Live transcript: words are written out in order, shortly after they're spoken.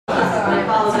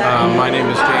My name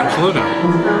is James Luna.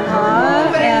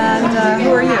 And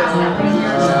who are you?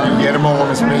 Guillermo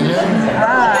Gomez-Pena.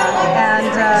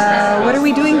 And what are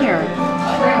we doing here?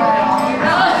 Oh,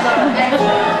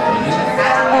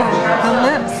 the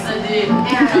lips.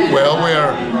 Well,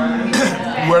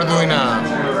 we're doing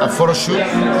a photo shoot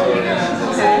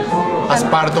as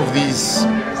part of this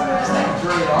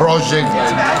project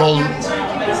called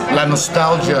La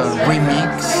Nostalgia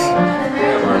Remix.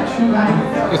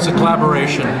 It's a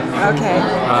collaboration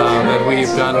that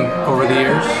we've done over the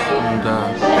years, and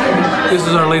this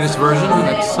is our latest version.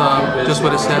 It's just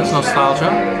what it says,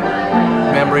 nostalgia,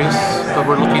 memories, but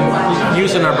we're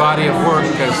using our body of work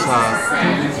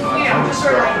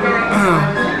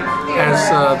as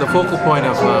the focal point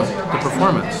of the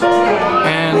performance,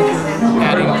 and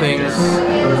adding things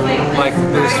like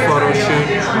this photo shoot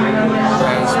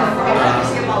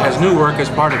as new work as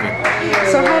part of it.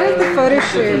 So how does the photo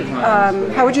shoot,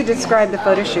 how would you describe the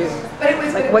photo shoot?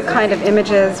 Like what kind of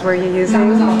images were you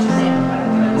using?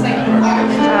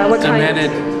 What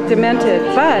Demented. Kind?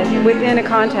 Demented, but within a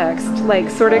context, like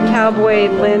sort of cowboy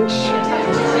Lynch,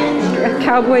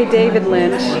 cowboy David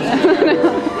Lynch.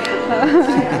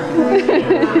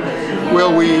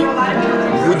 Well, we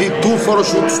did two photo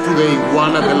shoots today,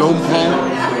 one at the Lone Pond,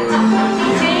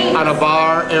 at a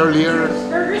bar earlier,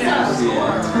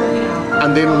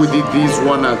 and then we did this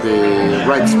one at the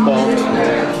right spot.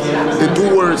 The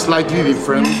two were slightly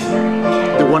different.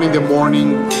 The one in the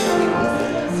morning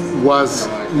was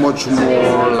much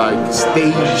more like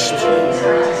staged,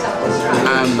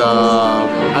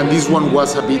 and this one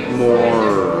was a bit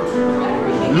more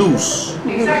loose.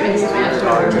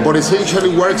 But essentially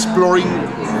we're exploring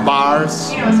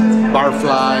bars,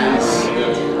 barflies,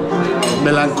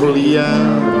 melancholia,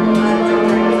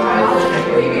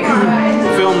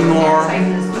 film noir.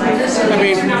 I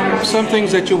mean, some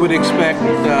things that you would expect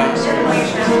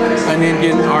an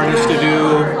Indian artist to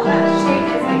do,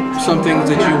 some things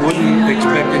that you wouldn't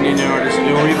expect an Indian artist to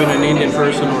do, or even an Indian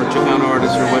person or a Chicano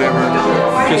artist or whatever,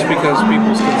 just because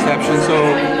people's conception. So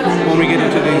when we get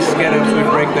into these sketchups, we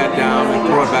break that down and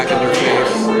throw it back in their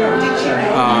face,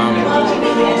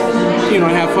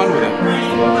 and have fun with it.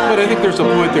 But I think there's a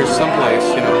point there someplace,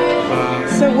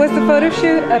 So was the photo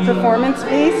shoot a performance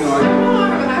piece?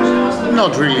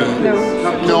 Not really.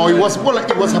 No, it was a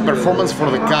performance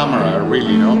for the camera,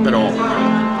 really,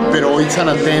 Pero it's an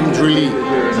attempt, really.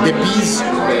 The piece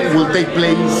will take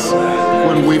place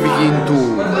when we begin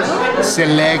to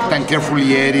select and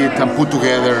carefully edit and put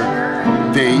together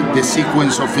the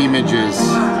sequence of images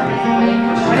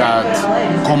that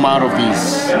come out of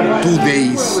these 2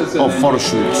 days of photo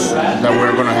shoots that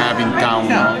we're going to have in town.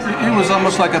 Yeah, it was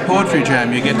almost like a poetry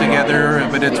jam. You get together,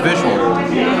 but it's visual.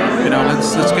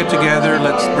 Let's get together,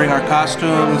 let's bring our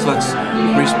costumes, let's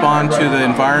respond to the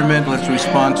environment, let's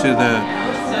respond to the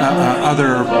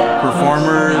other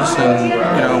performers, and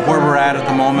where we're at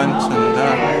the moment,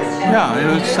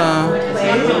 and it's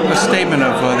a statement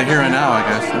of the here and now, I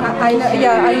guess.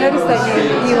 I noticed that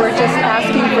you were just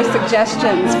asking for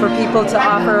suggestions for people to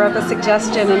offer up a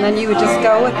suggestion, and then you would just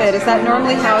go with it. Is that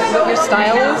normally what your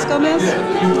style is, Gomez?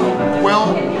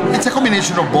 Well, it's a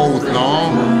combination of both, no?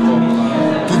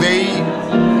 Today,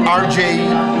 RJ,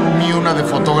 Muna, the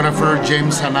photographer,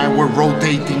 James, and I were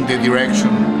rotating the direction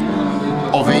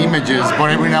of the images, but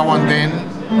every now and then,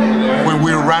 when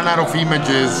we run out of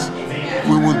images,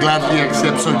 we would gladly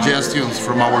accept suggestions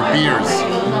from our peers,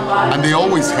 and they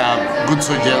always have good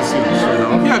suggestions,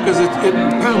 Yeah, because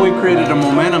we created a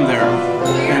momentum there,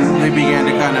 and they began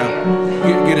to kind of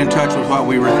get in touch with what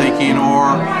we were thinking,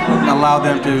 or allow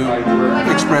them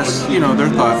to express, their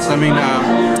thoughts. I mean,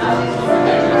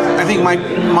 I think my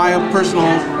personal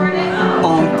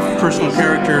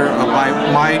character of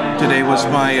my today was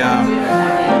my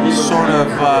sort of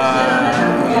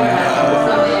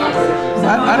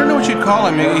I don't know what you'd call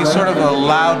him. He's sort of a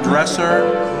loud dresser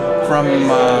from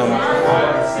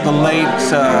the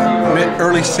late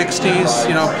early '60s,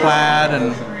 plaid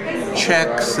and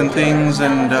checks and things,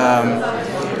 and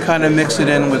kind of mix it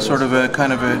in with sort of a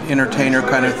kind of an entertainer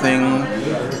kind of thing.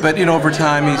 But over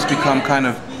time he's become kind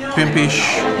of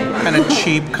pimpish, kind of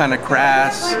cheap, kind of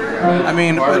crass. I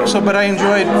mean, but I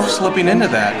enjoyed slipping into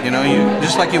that.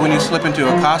 Just like when you slip into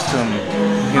a costume,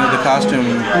 the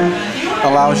costume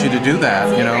allows you to do that.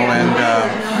 And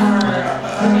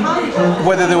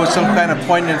whether there was some kind of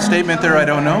poignant statement there, I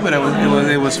don't know, but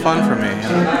it was fun for me.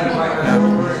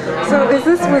 So was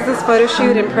this photo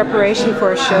shoot in preparation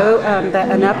for a show,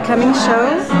 an upcoming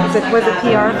show? Was it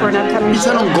PR for an upcoming show? It's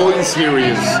an ongoing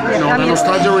series. The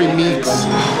Nostalgia Remix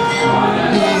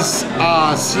is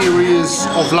a series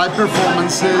of live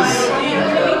performances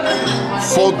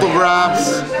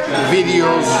photographs,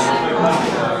 videos,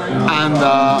 and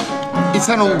it's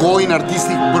an ongoing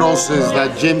artistic process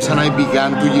that James and I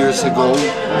began 2 years ago,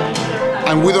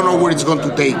 and we don't know where it's going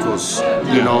to take us,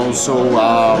 you know. So,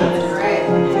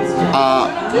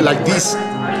 like this,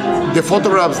 the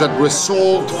photographs that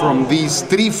result from these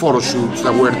 3 photo shoots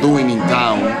that we're doing in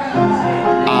town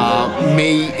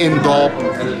may end up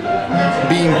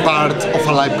being part of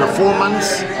a live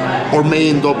performance, or may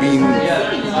end up being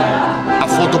a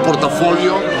photo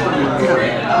portfolio,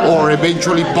 or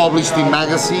eventually published in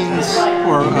magazines.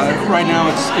 Or right now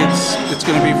it's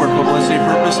going to be for publicity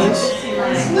purposes.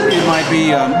 It might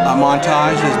be a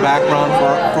montage as background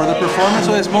for the performance.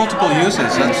 So there's multiple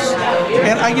uses.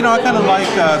 And I kind of like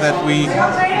that we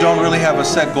don't really have a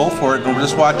set goal for it, and we're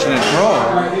just watching it grow.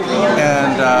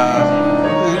 And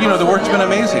the work's been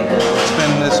amazing.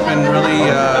 It's been really.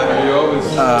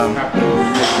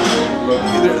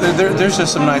 There's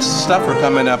just some nice stuff we're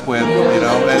coming up with,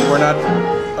 and we're not.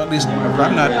 At least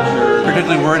I'm not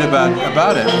particularly worried about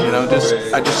it.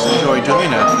 I just enjoy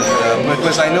doing it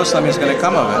because I know something's going to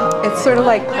come of it. It's sort of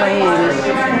like playing.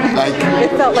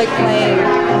 It felt like playing.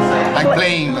 Like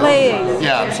playing. Playing.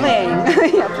 Yeah. Playing.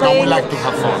 Yeah, playing. We like to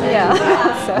have fun.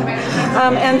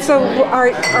 Yeah. So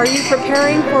are you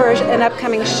preparing for an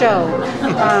upcoming show?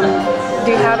 Do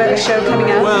you have a show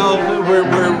coming up? Well,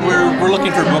 we're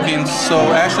looking for bookings.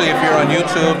 So actually, if you're on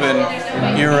YouTube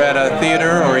and you're at a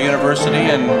theater or a university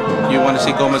and you want to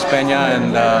see Gomez-Pena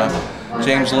and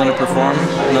James Luna perform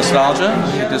Nostalgia,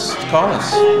 you just call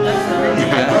us.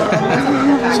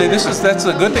 Yeah. See, that's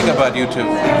the good thing about YouTube.